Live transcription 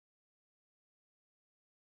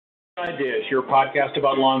Dish, your podcast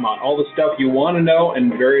about Longmont. All the stuff you want to know and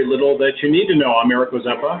very little that you need to know. I'm Eric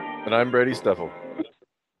Wazempa. And I'm Brady Steffel.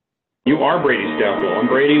 You are Brady Steffel. I'm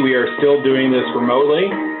Brady. We are still doing this remotely.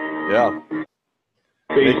 Yeah.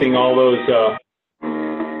 Facing all those,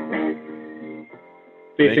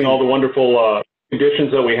 all the wonderful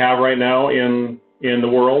conditions that we have right now in the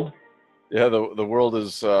world. Yeah, the world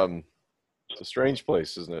is it's a strange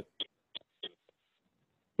place, isn't it?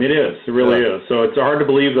 It is. It really is. So it's hard to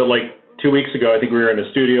believe that like 2 weeks ago, I think we were in a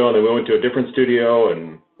studio and then we went to a different studio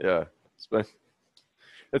and yeah,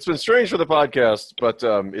 it's been strange for the podcast, but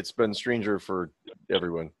it's been stranger for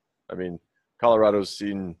everyone. I mean, Colorado's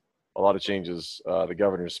seen a lot of changes. The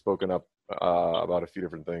governor's spoken up about a few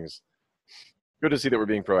different things. Good to see that we're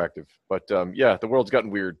being proactive. But yeah, the world's gotten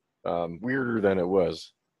weird, weirder than it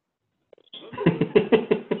was.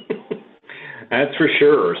 That's for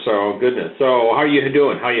sure. So, goodness. So, how are you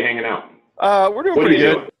doing? How are you hanging out? We're doing pretty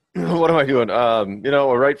good. What am I doing?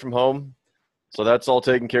 We're right from home, so that's all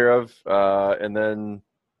taken care of. And then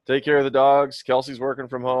take care of the dogs. Kelsey's working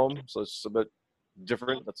from home, so it's a bit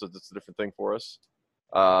different. That's a different thing for us.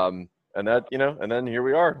 And then here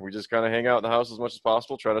we are. We just kind of hang out in the house as much as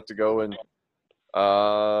possible. Try not to go and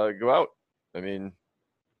go out. I mean,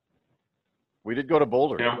 we did go to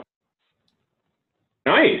Boulder. Yeah.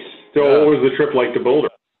 Nice. So what was the trip like to Boulder?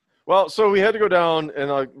 Well, so we had to go down, and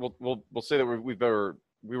we'll say that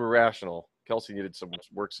we were rational. Kelsey needed some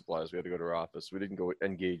work supplies. We had to go to her office. We didn't go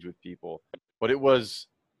engage with people, but it was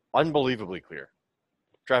unbelievably clear.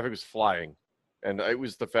 Traffic was flying, and it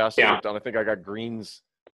was the fastest I've done. I think I got greens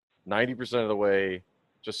 90% of the way,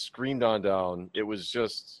 just screamed on down. It was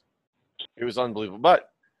unbelievable. But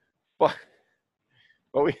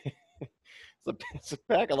we it's a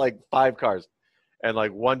pack of like 5 cars. And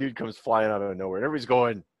like one dude comes flying out of nowhere, and everybody's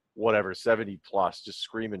going whatever 70 plus, just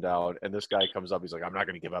screaming down. And this guy comes up, he's like, "I'm not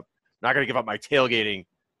going to give up. I'm not going to give up my tailgating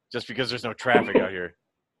just because there's no traffic out here.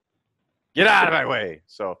 Get out of my way!"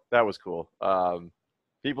 So that was cool.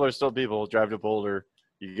 People are still people. Drive to Boulder,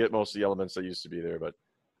 you get most of the elements that used to be there. But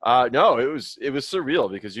no, it was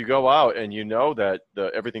surreal because you go out and you know that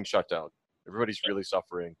everything's shut down. Everybody's really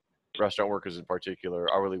suffering. Restaurant workers in particular,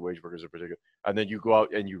 hourly wage workers in particular, and then you go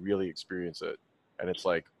out and you really experience it. And it's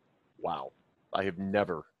like, wow, I have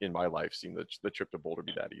never in my life seen the trip to Boulder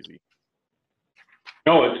be that easy.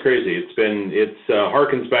 No, it's crazy. It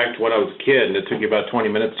harkens back to when I was a kid, and it took you about 20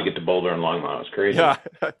 minutes to get to Boulder and Longmont. It was crazy. Yeah,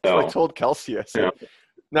 I told Kelsey, I said,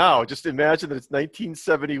 now just imagine that it's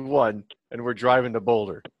 1971 and we're driving to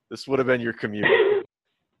Boulder. This would have been your commute.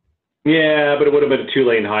 Yeah, but it would have been a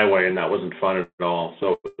 2-lane highway, and that wasn't fun at all.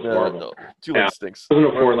 So it was horrible. No, 2-lane stinks. It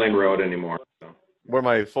wasn't a 4-lane road anymore. So. Where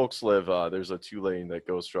my folks live, there's a 2-lane that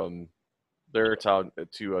goes from their town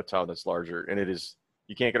to a town that's larger, and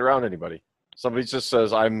you can't get around anybody. Somebody just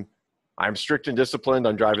says, I'm strict and disciplined.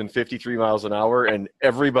 I'm driving 53 miles an hour, and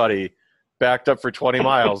everybody backed up for 20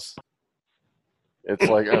 miles. It's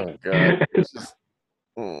like, oh God.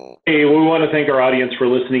 Hey, we want to thank our audience for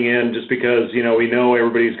listening in, just because, we know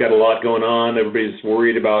everybody's got a lot going on. Everybody's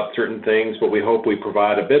worried about certain things, but we hope we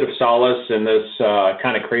provide a bit of solace in this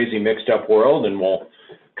kind of crazy mixed up world, and we'll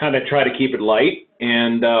kind of try to keep it light.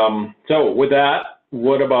 And so with that,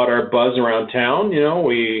 what about our buzz around town?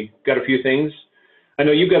 We got a few things. I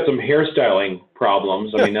know you've got some hairstyling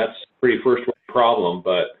problems. I mean, that's a pretty first world problem,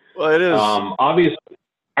 but well, it is. Obviously,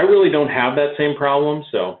 I really don't have that same problem,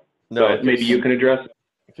 so maybe you can address it.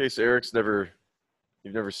 In case you've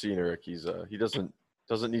never seen Eric, he doesn't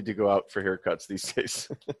need to go out for haircuts these days.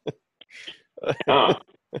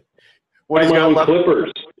 What he's got left,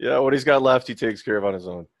 clippers. Yeah, what he's got left, he takes care of on his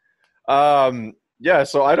own. Yeah,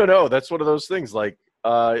 so I don't know. That's one of those things. Like,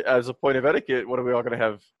 as a point of etiquette, what are we all going to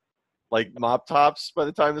have? Like mop tops by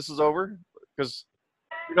the time this is over? Because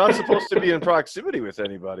you're not supposed to be in proximity with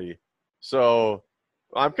anybody. So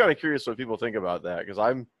I'm kind of curious what people think about that, because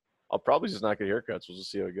I'll probably just not get haircuts. We'll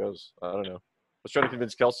just see how it goes. I don't know. I was trying to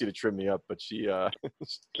convince Kelsey to trim me up, but she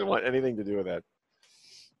didn't want anything to do with that.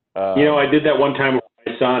 I did that one time with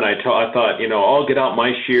my son. I thought, I'll get out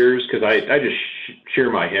my shears, because I just shear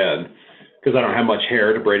my head because I don't have much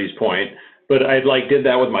hair, to Brady's point. But I did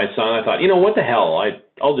that with my son. I thought, what the hell?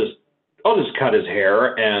 I'll just cut his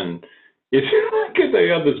hair, and it's because I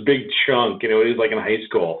got this big chunk. He was like in high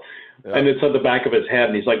school. Yeah. And it's at the back of his head,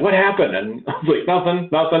 and he's like, "What happened?" And I was like,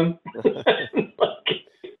 "Nothing."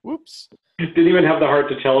 Whoops. Didn't even have the heart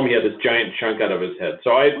to tell him he had this giant chunk out of his head.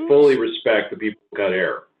 So I fully respect the people who cut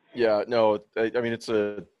hair. Yeah, no, I mean, it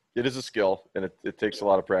is a skill, and it takes a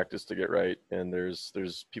lot of practice to get right. And there's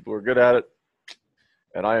people who are good at it,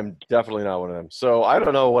 and I am definitely not one of them. So I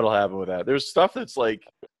don't know what'll happen with that. There's stuff that's like,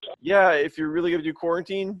 yeah, if you're really gonna do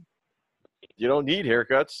quarantine, you don't need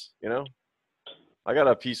haircuts, you know. I got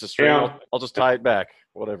a piece of string. Yeah. I'll just tie it back.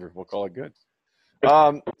 Whatever. We'll call it good.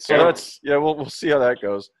 So that's we'll see how that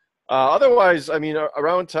goes. Otherwise, I mean,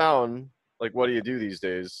 around town, like, what do you do these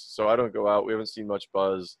days? So I don't go out. We haven't seen much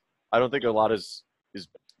buzz. I don't think a lot is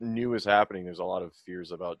new is happening. There's a lot of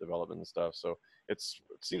fears about development and stuff. So it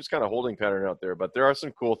seems kind of holding pattern out there. But there are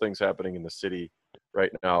some cool things happening in the city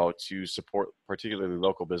right now to support particularly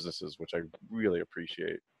local businesses, which I really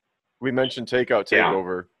appreciate. We mentioned Takeout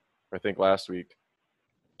Takeover, I think, last week.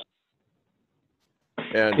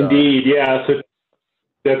 And indeed, yeah. So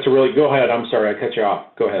that's a really. Go ahead. I'm sorry, I cut you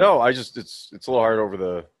off. Go ahead. No, it's a little hard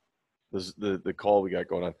over the call we got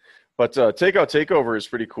going on. But Takeout Takeover is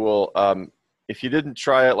pretty cool. If you didn't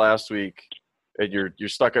try it last week and you're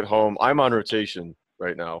stuck at home, I'm on rotation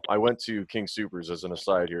right now. I went to King Soopers as an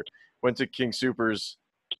aside here. Went to King Soopers,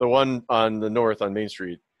 the one on the north on Main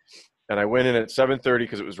Street, and I went in at 7:30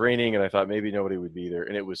 because it was raining, and I thought maybe nobody would be there,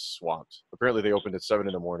 and it was swamped. Apparently, they opened at 7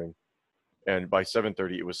 in the morning, and by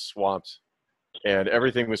 7:30 it was swamped, and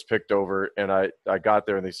everything was picked over. And I got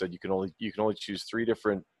there, and they said you can only choose 3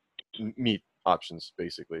 different meat options,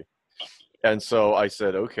 basically. And so I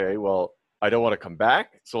said, okay, well, I don't want to come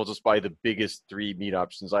back, so I'll just buy the biggest 3 meat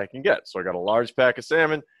options I can get. So I got a large pack of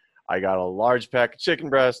salmon, I got a large pack of chicken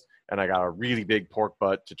breast, and I got a really big pork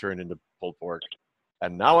butt to turn into pulled pork.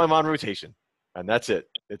 And now I'm on rotation, and that's it.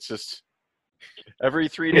 It's just every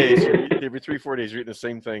 3 days, every 3-4 days, you're eating the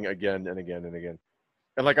same thing again and again and again.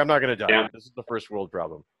 And like, I'm not going to die. Yeah. This is the first world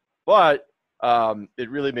problem. But it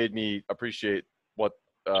really made me appreciate what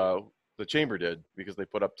the Chamber did, because they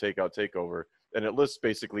put up Takeout Takeover, and it lists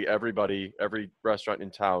basically every restaurant in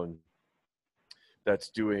town that's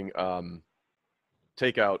doing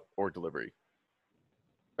takeout or delivery.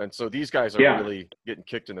 And so these guys are really getting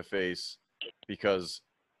kicked in the face, because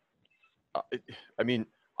I mean,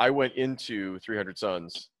 I went into 300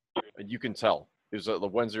 Suns, and you can tell it was a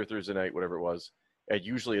Wednesday or Thursday night, whatever it was, and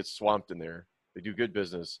usually it's swamped in there. They do good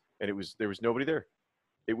business, and there was nobody there.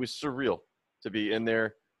 It was surreal to be in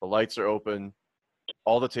there. The lights are open,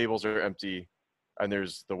 all the tables are empty, and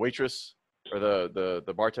there's the waitress or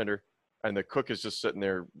the bartender, and the cook is just sitting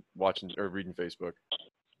there watching or reading Facebook.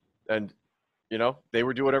 And you know, they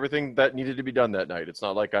were doing everything that needed to be done that night. It's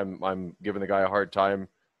not like I'm giving the guy a hard time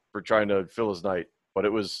for trying to fill his night, but it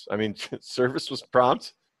was, I mean, service was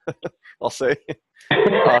prompt, I'll say.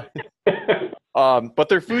 But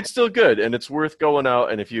their food's still good, and it's worth going out.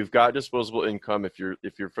 And if you've got disposable income, if you're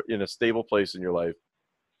in a stable place in your life,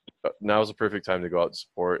 now's the perfect time to go out and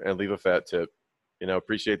support and leave a fat tip. You know,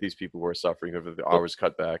 appreciate these people who are suffering over the hours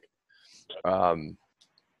cut back.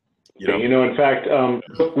 You know, in fact,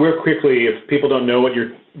 real quickly, if people don't know what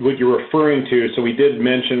you're referring to, so we did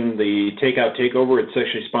mention the Takeout Takeover. It's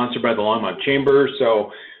actually sponsored by the Longmont Chamber.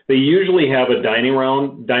 So they usually have a dine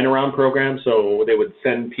around program. So they would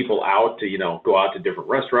send people out to, you know, go out to different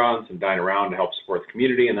restaurants and dine around to help support the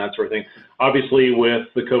community and that sort of thing. Obviously, with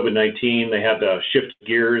the COVID-19, they had to shift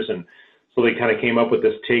gears, and so they kind of came up with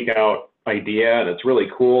this takeout idea, and it's really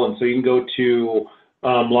cool. And so you can go to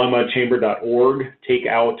longmontchamber.org.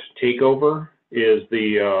 Takeout Takeover is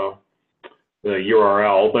the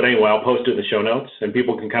URL. But anyway, I'll post it in the show notes, and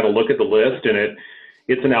people can kind of look at the list, and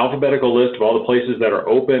it's an alphabetical list of all the places that are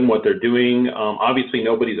open, what they're doing. Obviously,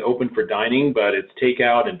 nobody's open for dining, but it's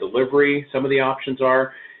takeout and delivery. Some of the options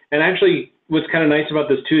are. And actually, what's kind of nice about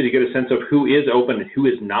this, too, is you get a sense of who is open and who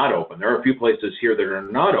is not open. There are a few places here that are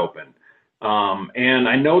not open. And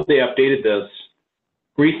I know they updated this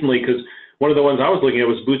recently, because one of the ones I was looking at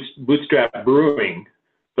was Bootstrap Brewing.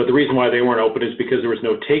 But the reason why they weren't open is because there was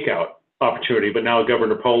no takeout opportunity. But now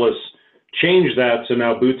Governor Polis changed that, so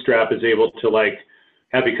now Bootstrap is able to, like,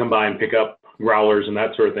 have you come by and pick up growlers and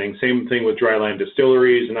that sort of thing. Same thing with Dryland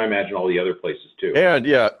Distilleries, and I imagine all the other places too. And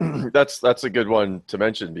yeah, that's a good one to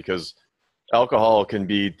mention, because alcohol can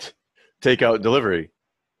be takeout and delivery,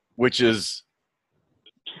 which is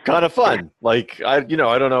kind of fun. Like, I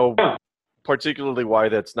don't know particularly why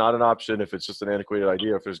that's not an option, if it's just an antiquated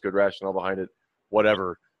idea, if there's good rationale behind it,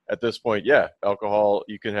 whatever. At this point, yeah, alcohol,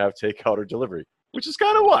 you can have takeout or delivery, which is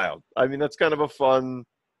kind of wild. I mean, that's kind of a fun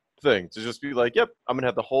thing to just be like, yep, I'm gonna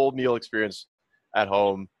have the whole meal experience at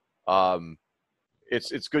home.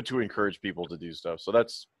 It's good to encourage people to do stuff. So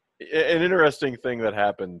that's an interesting thing that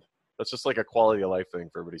happened. That's just like a quality of life thing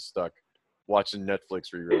for everybody stuck watching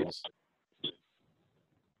Netflix reruns.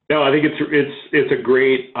 No, I think it's a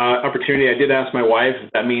great opportunity. I did ask my wife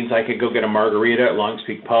if that means I could go get a margarita at Longs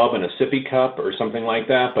Peak Pub and a sippy cup or something like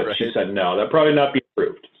that, but she said no, that'd probably not be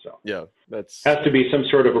approved. So yeah, has to be some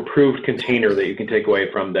sort of approved container that you can take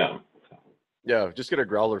away from them. Yeah, just get a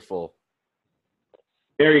growler full.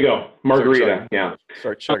 There you go. Margarita. Yeah.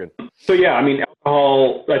 Start chugging. So yeah, I mean,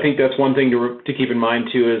 alcohol, I think that's one thing to keep in mind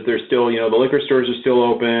too, is there's still, the liquor stores are still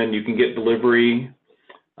open. You can get delivery,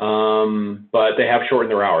 but they have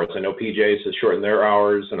shortened their hours. I know PJ's has shortened their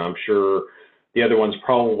hours, and I'm sure the other ones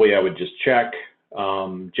probably I would just check.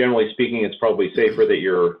 Generally speaking, it's probably safer that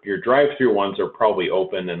your drive-through ones are probably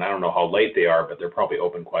open, and I don't know how late they are, but they're probably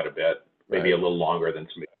open quite a bit, maybe a little longer than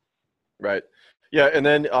some. Right. Yeah, and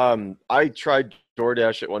then I tried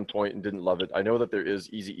DoorDash at one point and didn't love it. I know that there is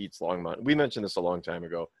Easy Eats Longmont. We mentioned this a long time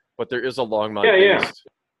ago, but there is a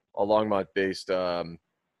Longmont-based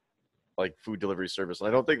like food delivery service. And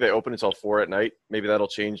I don't think they open until 4 at night. Maybe that'll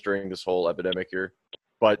change during this whole epidemic here.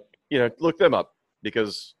 But look them up,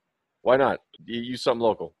 because why not? Use something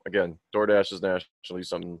local. Again, DoorDash is national. Use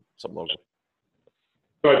something local.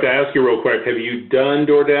 So I have to ask you real quick, have you done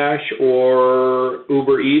DoorDash or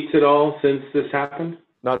Uber Eats at all since this happened?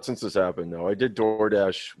 Not since this happened, no. I did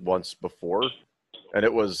DoorDash once before, and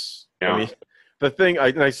it was, I mean, the thing,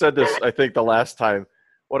 I said this, I think the last time,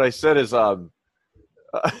 what I said is,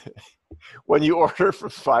 when you order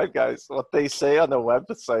from Five Guys, what they say on the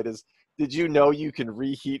website is, did you know you can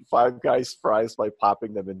reheat Five Guys fries by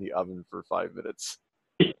popping them in the oven for 5 minutes?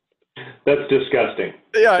 That's disgusting.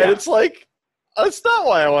 Yeah, and it's like, that's not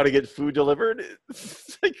why I want to get food delivered.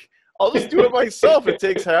 It's like, I'll just do it myself. It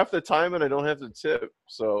takes half the time, and I don't have to tip.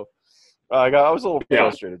 So I was a little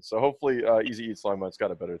frustrated. So hopefully Easy Eats Longmont's got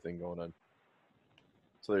a better thing going on.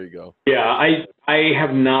 So there you go. Yeah, we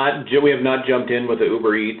have not jumped in with the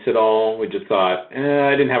Uber Eats at all. We just thought,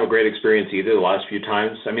 I didn't have a great experience either the last few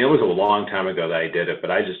times. I mean, it was a long time ago that I did it, but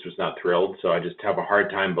I just was not thrilled. So I just have a hard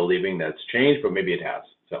time believing that it's changed, but maybe it has.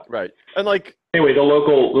 So right. And like, anyway, the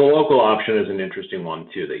local option is an interesting one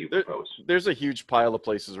too that you propose. There's a huge pile of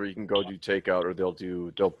places where you can go do takeout, or they'll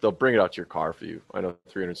bring it out to your car for you. I know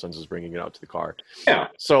 300 Sons is bringing it out to the car. Yeah.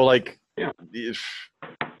 So like, if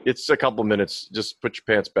it's a couple minutes, just put your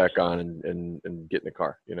pants back on and get in the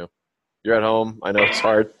car. You're at home. I know it's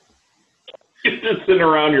hard. You're just sitting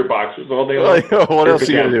around your boxers all day long. What else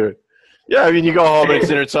are you gonna do? Yeah, I mean, you go home and it's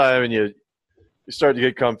dinner time, and you start to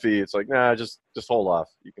get comfy. It's like, nah, just hold off.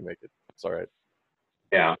 You can make it. It's all right.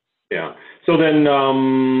 Yeah. So then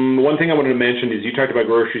one thing I wanted to mention is you talked about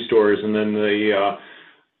grocery stores, and then the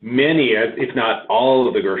many, if not all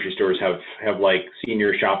of the grocery stores have like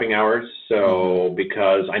senior shopping hours. So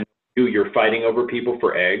because I know you're fighting over people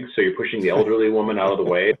for eggs, so you're pushing the elderly woman out of the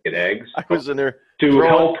way to get eggs. I was in there to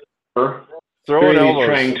help her during these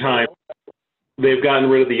trying times. They've gotten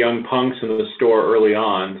rid of the young punks in the store early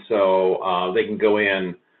on, so they can go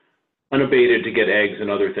in unabated to get eggs and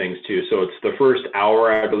other things too. So it's the first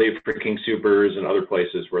hour, I believe, for King Soopers and other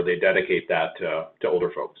places where they dedicate that to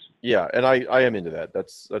older folks. Yeah, and I am into that.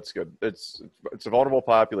 That's good. It's a vulnerable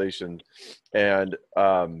population, and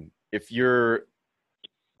if you're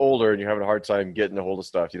older and you're having a hard time getting a hold of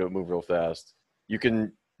stuff, you don't move real fast, you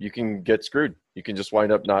can get screwed. You can just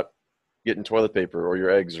wind up not getting toilet paper or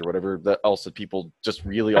your eggs or whatever else that people just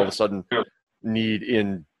really all of a sudden need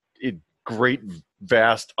in great,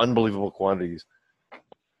 vast, unbelievable quantities.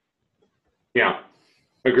 Yeah,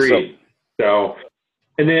 agreed. So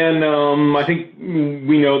and then I think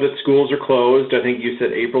we know that schools are closed. I think you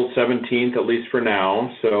said April 17th, at least for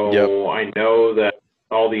now. So I know that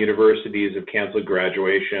all the universities have canceled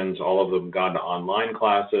graduations. All of them gone to online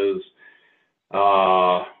classes.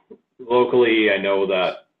 Locally, I know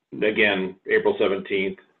that, again, April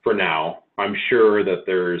 17th for now. I'm sure that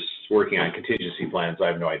there's working on contingency plans. I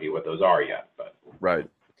have no idea what those are yet. But right.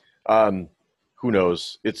 Who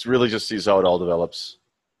knows? It's really just sees how it all develops.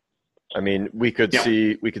 I mean, we could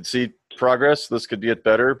see progress. This could get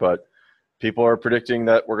better, but people are predicting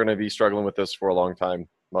that we're going to be struggling with this for a long time,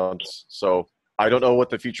 months. So I don't know what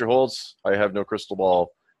the future holds. I have no crystal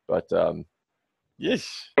ball, but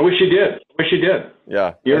yes. I wish you did.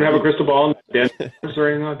 Yeah. You don't have a crystal ball or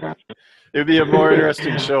anything like that? It would be a more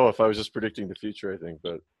interesting show if I was just predicting the future, I think,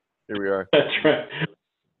 but here we are. That's right.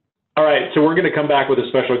 All right, so we're going to come back with a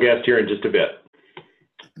special guest here in just a bit.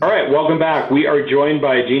 All right, welcome back. We are joined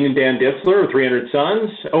by Gene and Dan Ditzler of 300 Sons,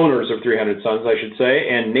 owners of 300 Sons, I should say,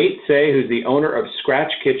 and Nate Say, who's the owner of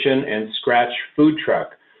Scratch Kitchen and Scratch Food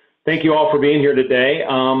Truck. Thank you all for being here today.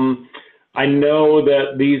 I know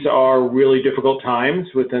that these are really difficult times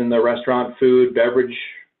within the restaurant, food, beverage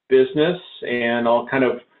business, and I'll kind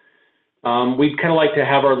of we'd kind of like to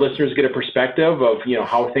have our listeners get a perspective of,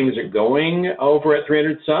 how things are going over at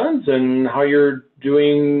 300 Sons and how you're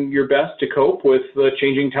doing your best to cope with the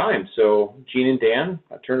changing times. So Gene and Dan,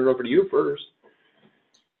 I'll turn it over to you first.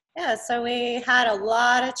 Yeah, so we had a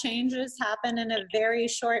lot of changes happen in a very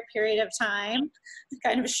short period of time,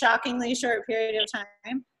 kind of shockingly short period of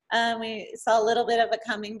time. We saw a little bit of it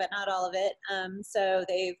coming, but not all of it. So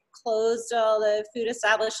they've closed all the food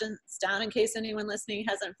establishments down in case anyone listening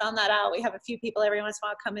hasn't found that out. We have a few people every once in a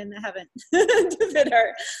while come in that haven't, that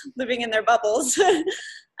are living in their bubbles.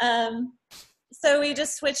 So we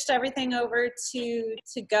just switched everything over to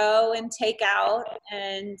go and take out,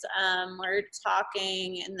 and we're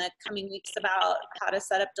talking in the coming weeks about how to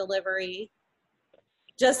set up delivery.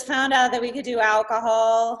 Just found out that we could do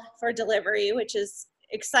alcohol for delivery, which is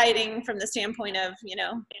exciting from the standpoint of, you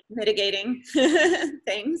know, mitigating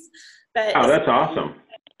things. But oh, that's awesome.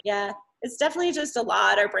 Yeah, it's definitely just a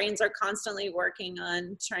lot. Our brains are constantly working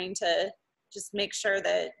on trying to just make sure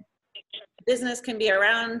that business can be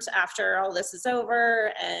around after all this is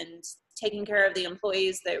over, and taking care of the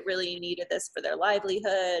employees that really needed this for their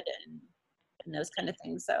livelihood and those kind of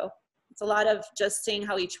things. So it's a lot of just seeing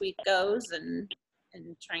how each week goes and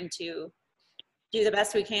trying to do the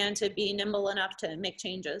best we can to be nimble enough to make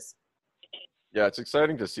changes. Yeah, it's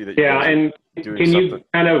exciting to see that. You Yeah, and can you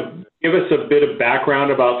kind of give us a bit of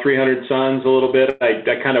background about 300 Sons a little bit? I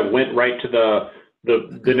kind of went right to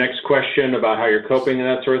the next question about how you're coping and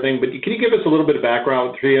that sort of thing. But can you give us a little bit of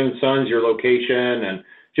background with 300 Sons, your location, and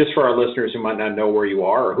just for our listeners who might not know where you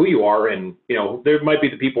are or who you are, and you know, there might be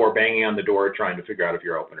the people who are banging on the door trying to figure out if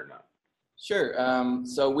you're open or not. Sure.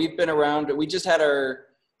 So we've been around. We just had our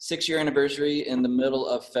 6-year anniversary in the middle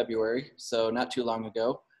of February, so not too long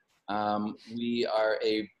ago. We are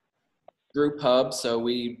a brew pub, so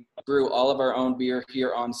we brew all of our own beer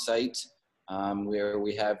here on site, where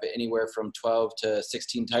we have anywhere from 12 to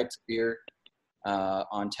 16 types of beer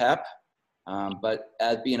on tap. But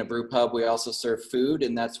as being a brew pub, we also serve food,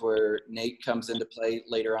 and that's where Nate comes into play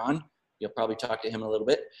later on. You'll probably talk to him a little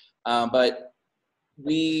bit. But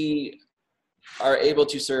we are able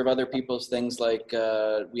to serve other people's things, like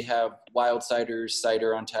we have Wild Cider's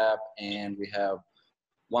cider on tap, and we have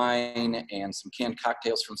wine and some canned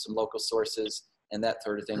cocktails from some local sources and that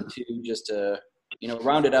sort of thing too, just to, you know,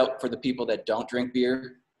 round it out for the people that don't drink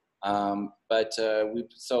beer. But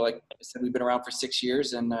like I said, we've been around for 6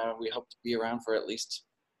 years, and we hope to be around for at least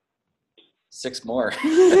 6 more,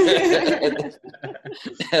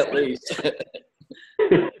 at least.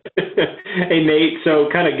 Hey, Nate, so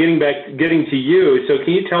kind of getting to you. So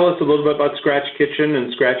can you tell us a little bit about Scratch Kitchen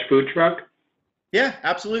and Scratch Food Truck? Yeah,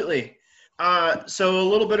 absolutely. So a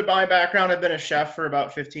little bit of my background, I've been a chef for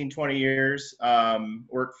about 15, 20 years,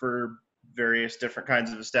 worked for various different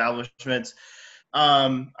kinds of establishments.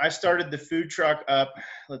 I started the food truck up,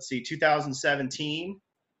 2017.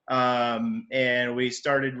 And we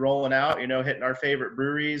started rolling out, you know, hitting our favorite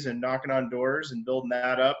breweries and knocking on doors and building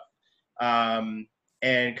that up.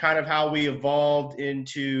 And kind of how we evolved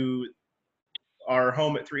into our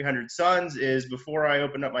home at 300 Sons is, before I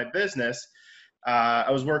opened up my business, I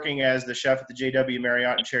was working as the chef at the JW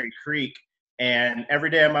Marriott in Cherry Creek. And every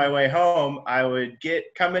day on my way home, I would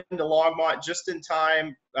come into Longmont just in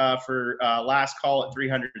time for last call at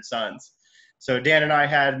 300 Sons. So Dan and I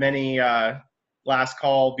had many last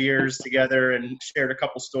call beers together and shared a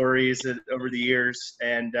couple stories over the years.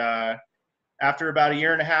 And after about 1.5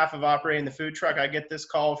 years of operating the food truck, I get this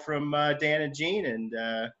call from Dan and Jean, and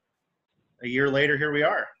a year later, here we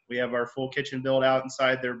are. We have our full kitchen built out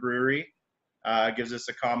inside their brewery. Gives us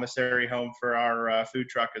a commissary home for our food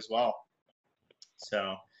truck as well.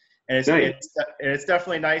 So, and it's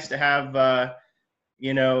definitely nice to have,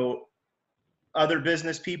 you know, other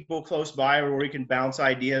business people close by where we can bounce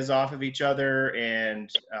ideas off of each other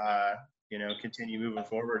and, you know, continue moving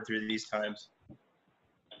forward through these times.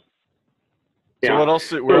 So where else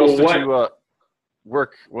did you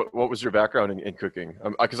work? What was your background in cooking?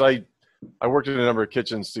 Because I worked in a number of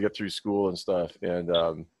kitchens to get through school and stuff, and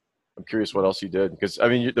I'm curious what else you did. Because I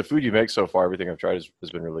mean, the food you make so far, everything I've tried has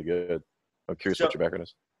been really good. I'm curious what your background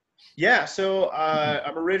is. Yeah, so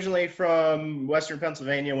I'm originally from Western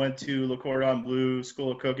Pennsylvania. Went to Le Cordon Bleu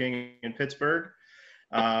School of Cooking in Pittsburgh.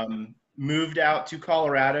 Moved out to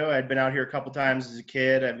Colorado. I'd been out here a couple times as a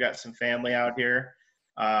kid. I've got some family out here.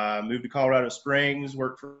 Moved to Colorado Springs,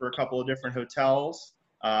 worked for a couple of different hotels.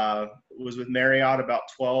 Was with Marriott about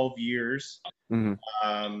 12 years.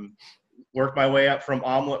 Mm-hmm. Worked my way up from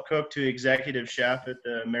omelet cook to executive chef at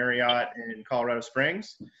the Marriott in Colorado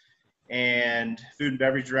Springs, and food and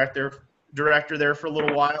beverage director there for a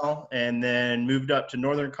little while, and then moved up to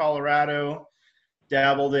Northern Colorado,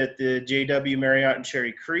 dabbled at the JW Marriott in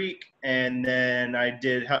Cherry Creek, and then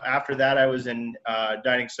after that I was in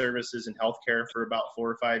dining services and healthcare for about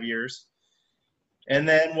 4 or 5 years, and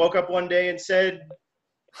then woke up one day and said,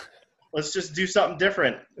 let's just do something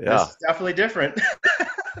different. Yeah. This is definitely different.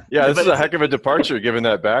 Yeah, this is a heck of a departure given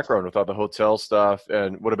that background without the hotel stuff,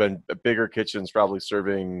 and would have been bigger kitchens probably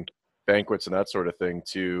serving banquets and that sort of thing,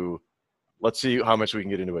 to let's see how much we can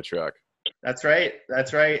get into a truck. That's right.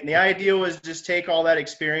 That's right. And the idea was just take all that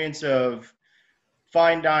experience of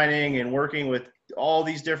fine dining and working with all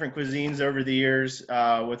these different cuisines over the years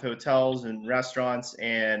with hotels and restaurants,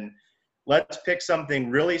 and let's pick something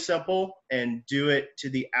really simple and do it to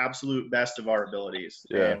the absolute best of our abilities.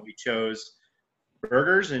 Yeah. And we chose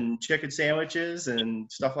burgers and chicken sandwiches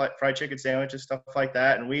and stuff like fried chicken sandwiches, stuff like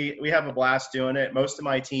that. And we have a blast doing it. Most of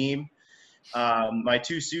my team, my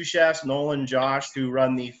two sous chefs, Nolan and Josh, who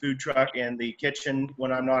run the food truck and the kitchen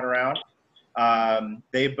when I'm not around,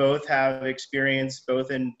 they both have experience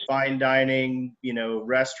both in fine dining,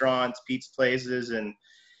 restaurants, pizza places, and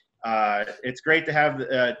it's great to have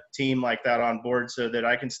a team like that on board so that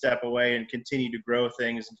I can step away and continue to grow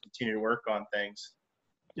things and continue to work on things.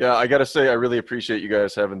 Yeah, I got to say, I really appreciate you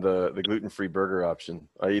guys having the gluten-free burger option.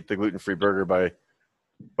 I eat the gluten-free burger by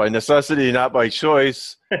necessity, not by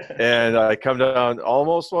choice. And I come down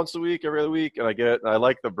almost once a week, every other week, and I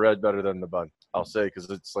like the bread better than the bun, I'll say, because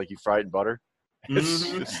it's like you fry it in butter.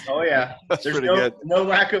 Mm-hmm. Oh, yeah. There's good. no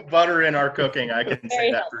lack of butter in our cooking. I can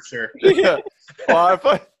say that for sure. Yeah. Well, if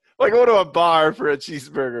I go to a bar for a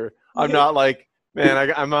cheeseburger, I'm not like,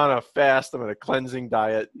 man, I'm on a fast. I'm on a cleansing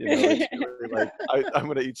diet. It's really like I'm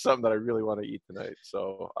going to eat something that I really want to eat tonight.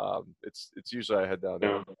 So it's usually I head down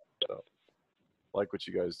there. So, like what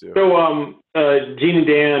you guys do. So Gene and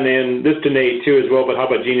Dan, and this to Nate too as well, but how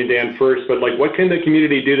about Gene and Dan first? But like, what can the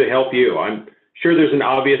community do to help you? I'm sure there's an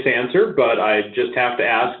obvious answer, but I just have to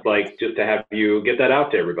ask, like, just to have you get that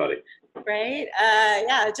out to everybody. Right.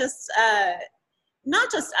 Just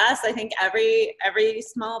not just us. I think every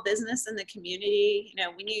small business in the community,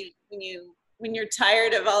 when you're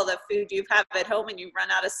tired of all the food you have at home and you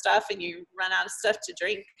run out of stuff and you run out of stuff to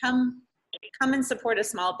drink, come and support a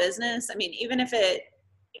small business. I mean, even if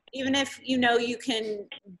you can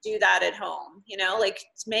do that at home, like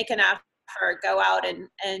to make an effort, go out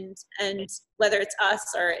and whether it's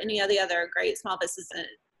us or any of the other great small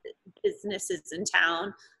businesses in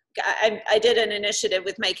town. I did an initiative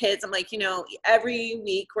with my kids. I'm like, every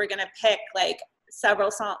week we're going to pick like several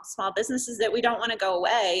small businesses that we don't want to go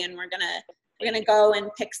away. And we're going to go and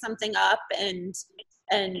pick something up and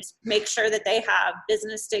make sure that they have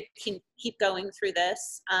business to keep going through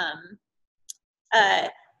this. I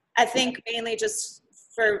think mainly just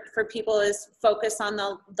for people is focus on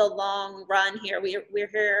the long run here.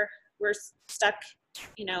 We're stuck,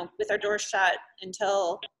 with our doors shut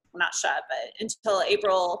until, well, not shut, but until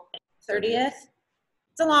April 30th.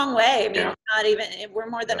 It's a long way. I mean, we're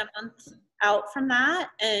more than a month out from that,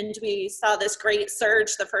 and we saw this great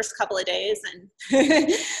surge the first couple of days, and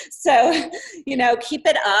so keep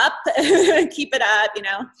it up.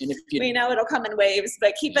 We know it'll come in waves,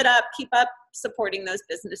 but keep it up, keep up supporting those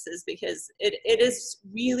businesses, because it is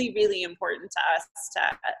really, really important to us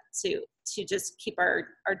to just keep our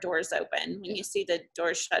doors open. When you see the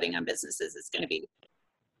doors shutting on businesses, it's going to be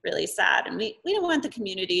really sad, and we don't want the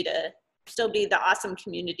community to still be the awesome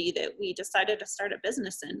community that we decided to start a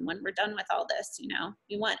business in when we're done with all this.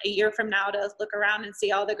 We want a year from now to look around and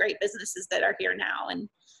see all the great businesses that are here now. And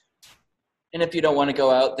if you don't want to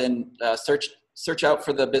go out, then search out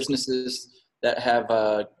for the businesses that have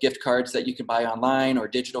gift cards that you can buy online, or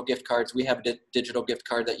digital gift cards. We have a digital gift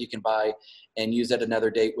card that you can buy and use at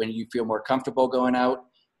another date when you feel more comfortable going out.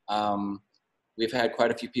 We've had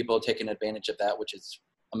quite a few people taking advantage of that, which is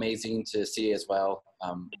amazing to see as well.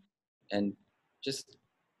 And just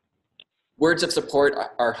words of support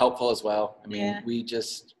are helpful as well. I mean,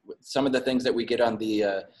 some of the things that we get on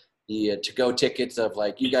the to-go tickets of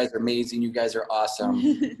like, you guys are amazing, you guys are awesome.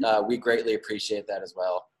 We greatly appreciate that as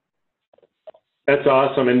well. That's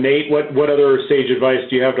awesome. And Nate, what other sage advice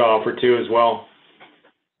do you have to offer too as well?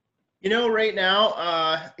 Right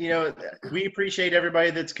now, we appreciate everybody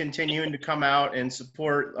that's continuing to come out and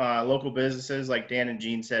support local businesses, like Dan and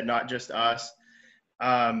Gene said, not just us.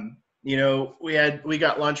 We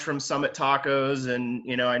got lunch from Summit Tacos, and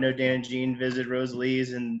I know Dan and Gene visited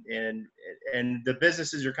Rosalie's, and the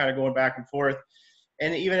businesses are kind of going back and forth.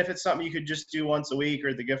 And even if it's something you could just do once a week,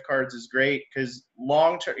 or the gift cards is great, because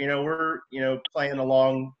long term, we're playing a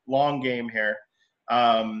long game here,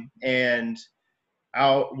 and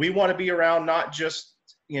we want to be around not just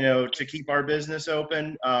to keep our business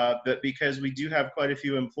open, but because we do have quite a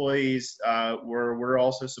few employees where we're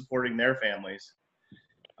also supporting their families.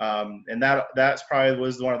 And that's probably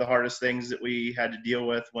was one of the hardest things that we had to deal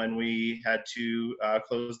with when we had to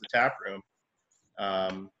close the tap room.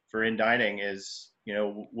 for In Dining is, you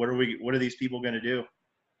know, what are these people going to do?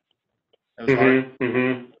 That was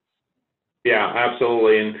hard. Yeah,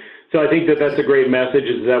 absolutely. And so I think that that's a great message,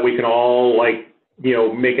 is that we can all, like, you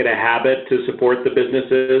know, make it a habit to support the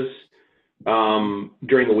businesses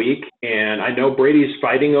during the week. And I know Brady's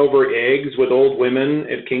fighting over eggs with old women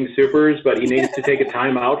at King Supers, but he needs to take a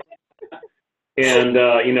time out. And,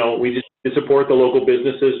 you know, we just support the local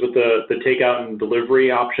businesses with the takeout and delivery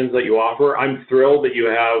options that you offer. I'm thrilled that you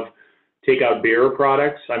have takeout beer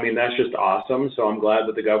products. I mean, that's just awesome. So I'm glad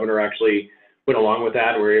that the governor actually went along with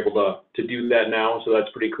that. We're able to do that now. So that's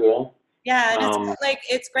pretty cool. Yeah, and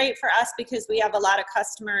it's great for us because we have a lot of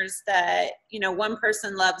customers that, you know, one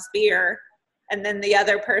person loves beer and then the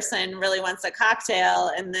other person really wants a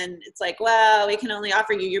cocktail, and then it's like, well, we can only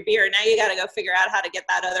offer you your beer. Now you got to go figure out how to get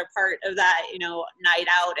that other part of that, you know, night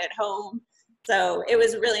out at home. So it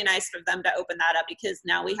was really nice for them to open that up, because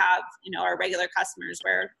now we have, you know, our regular customers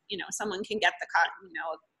where, you know, someone can get the, you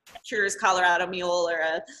know, Cure's Colorado Mule or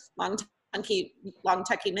a Long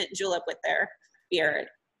Tucky Mint Julep with their beer. It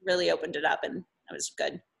really opened it up, and it was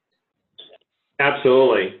good.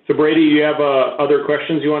 Absolutely. So Brady, you have other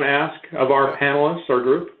questions you want to ask of our panelists, our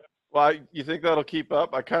group? Well, you think that'll keep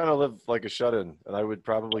up? I kind of live like a shut-in, and I would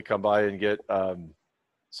probably come by and get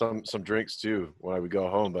some drinks too when I would go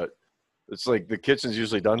home. But it's like the kitchen's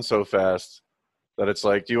usually done so fast that it's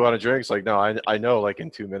like, do you want a drink? It's like, no, I know, like in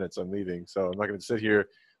 2 minutes I'm leaving, so I'm not going to sit here,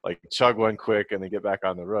 like chug one quick and then get back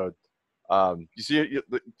on the road. Do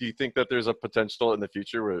you think that there's a potential in the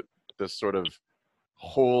future where this sort of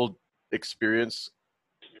whole experience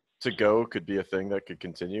to go could be a thing that could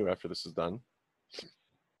continue after this is done?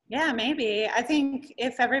 Yeah, maybe. I think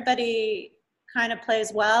if everybody kind of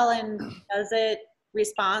plays well and does it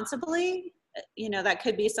responsibly, you know, that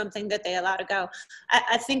could be something that they allow to go.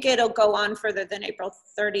 I think it'll go on further than April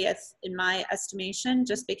 30th in my estimation,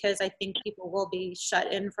 just because I think people will be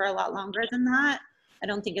shut in for a lot longer than that. I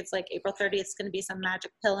don't think it's like April 30th is going to be some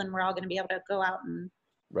magic pill and we're all going to be able to go out and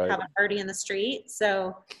have a party in the street.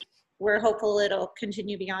 So we're hopeful it'll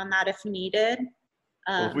continue beyond that if needed.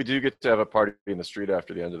 Well, if we do get to have a party in the street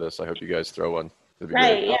after the end of this, I hope you guys throw one.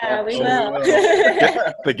 Right, great. Yeah, we will.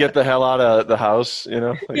 Get the hell out of the house, you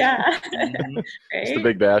know? Like, yeah. It's the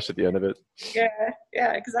big bash at the end of it.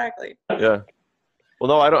 Yeah, exactly. Yeah. Well,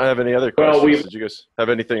 no, I don't have any other questions. Did you guys have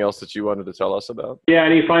anything else that you wanted to tell us about? Yeah,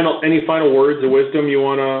 any final words of wisdom you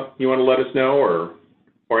wanna let us know, or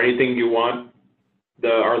anything you want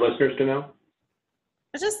our listeners to know?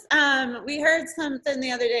 Just we heard something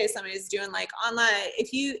the other day. Somebody's doing like online.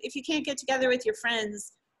 If you can't get together with your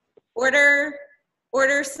friends, order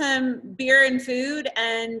some beer and food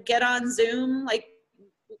and get on Zoom, like,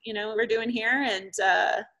 you know, we're doing here,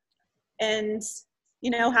 and you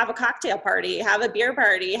know, have a cocktail party, have a beer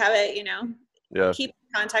party, have it, you know, keep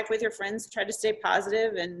in contact with your friends, try to stay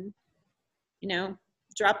positive, and, you know,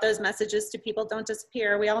 drop those messages to people. Don't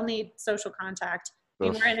disappear. We all need social contact. I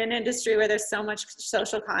mean, we're in an industry where there's so much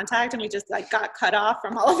social contact, and we just like got cut off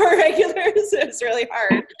from all of our regulars. It was really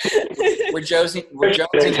hard. We're jonesing to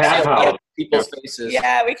see people's faces.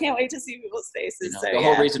 Yeah, we can't wait to see people's faces. You know, the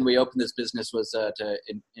whole reason we opened this business was to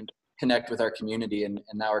connect with our community, and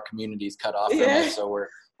now our community is cut off from it, so we're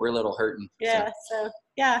a little hurting. Yeah. So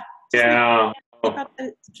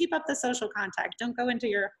keep up the social contact. Don't go into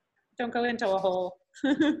a hole.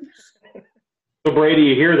 So Brady,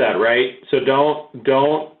 you hear that, right? So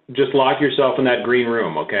don't just lock yourself in that green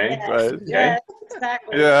room, okay? Yes, right. Yes,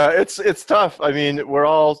 exactly. Yeah, it's tough. I mean, we're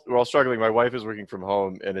all struggling. My wife is working from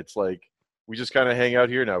home, and it's like we just kind of hang out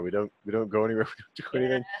here now. We don't go anywhere. We don't do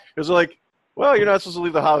anything. Because we're like, well, you're not supposed to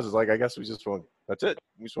leave the house. It's like, I guess we just won't. That's it.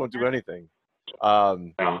 We just won't do anything.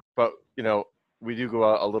 But you know, we do go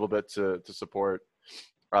out a little bit to support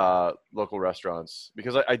local restaurants,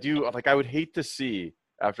 because I do, like, I would hate to see,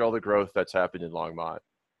 after all the growth that's happened in Longmont,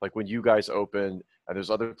 like when you guys open, and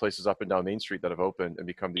there's other places up and down Main Street that have opened and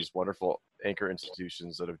become these wonderful anchor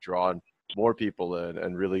institutions that have drawn more people in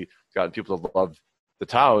and really gotten people to love the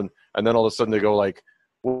town. And then all of a sudden they go like,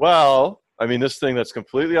 well, I mean, this thing that's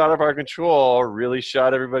completely out of our control really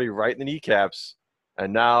shot everybody right in the kneecaps.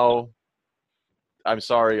 And now, I'm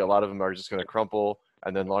sorry, a lot of them are just going to crumple,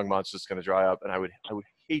 and then Longmont's just going to dry up. And I would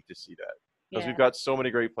hate to see that, because we've got so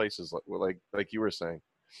many great places, like you were saying.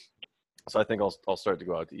 So I think I'll start to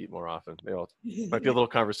go out to eat more often. Might be a little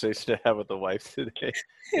conversation to have with the wife today.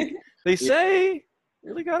 They say you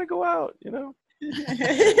really got to go out, you know.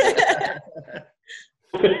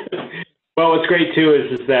 Well, what's great too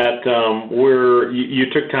is that you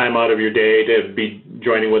took time out of your day to be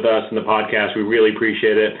joining with us in the podcast. We really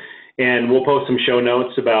appreciate it. And we'll post some show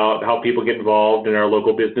notes about how people get involved in our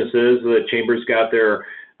local businesses. The Chamber's got their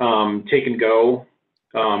take and go,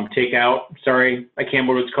 takeout. Sorry, I can't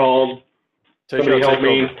remember what it's called. Somebody help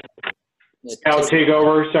me.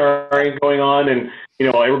 Takeover. Sorry, going on, and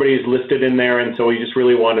everybody's listed in there, and so we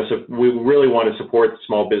really want to support the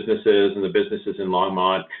small businesses and the businesses in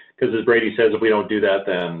Longmont, because as Brady says, if we don't do that,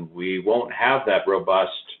 then we won't have that robust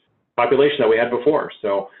population that we had before.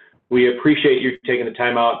 So we appreciate you taking the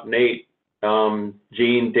time out, Nate,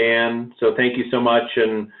 Gene, Dan. So thank you so much,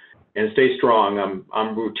 and stay strong.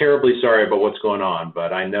 I'm terribly sorry about what's going on,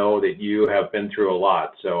 but I know that you have been through a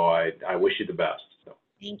lot, so I wish you the best. So.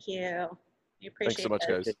 Thank you. We appreciate Thanks so much,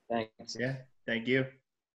 guys. Thanks. Yeah, thank you.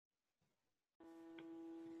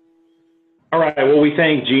 All right. Well, we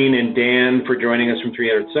thank Gene and Dan for joining us from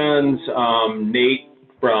 300 Suns. Nate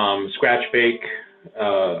from Scratch Bake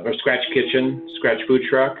or Scratch Kitchen, Scratch Food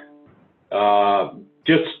Truck.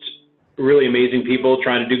 Just really amazing people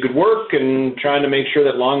trying to do good work and trying to make sure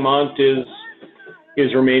that Longmont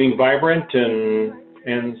is remaining vibrant,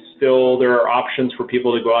 and still there are options for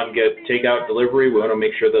people to go out and get takeout delivery. We want to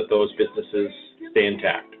make sure that those businesses stay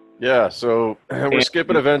intact. Yeah, so we're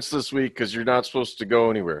skipping events this week because you're not supposed to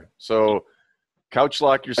go anywhere. So couch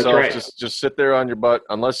lock yourself. Right. Just sit there on your butt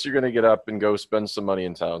unless you're going to get up and go spend some money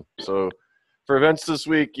in town. So for events this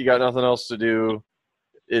week, you got nothing else to do.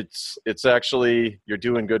 It's actually, you're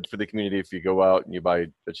doing good for the community if you go out and you buy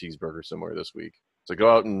a cheeseburger somewhere this week. So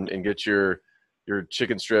go out and get your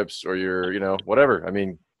chicken strips or your, whatever. I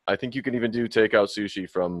mean, I think you can even do takeout sushi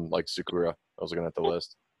from like Sakura. I was looking at the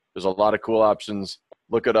list. There's a lot of cool options.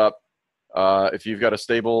 Look it up. If you've got a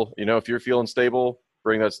stable, if you're feeling stable,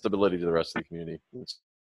 bring that stability to the rest of the community. It's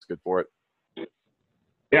good for it.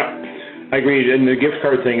 Yeah, I agree. And the gift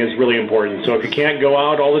card thing is really important. So if you can't go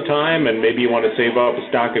out all the time and maybe you want to save up a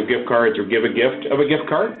stock of gift cards or give a gift of a gift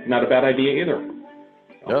card, not a bad idea either.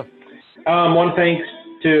 Yeah. One thanks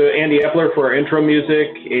to Andy Epler for our intro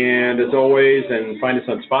music. And as always, and find us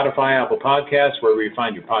on Spotify, Apple Podcasts, wherever you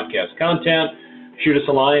find your podcast content. Shoot us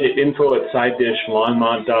a line at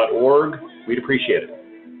info@sidedishlongmont.org. We'd appreciate it.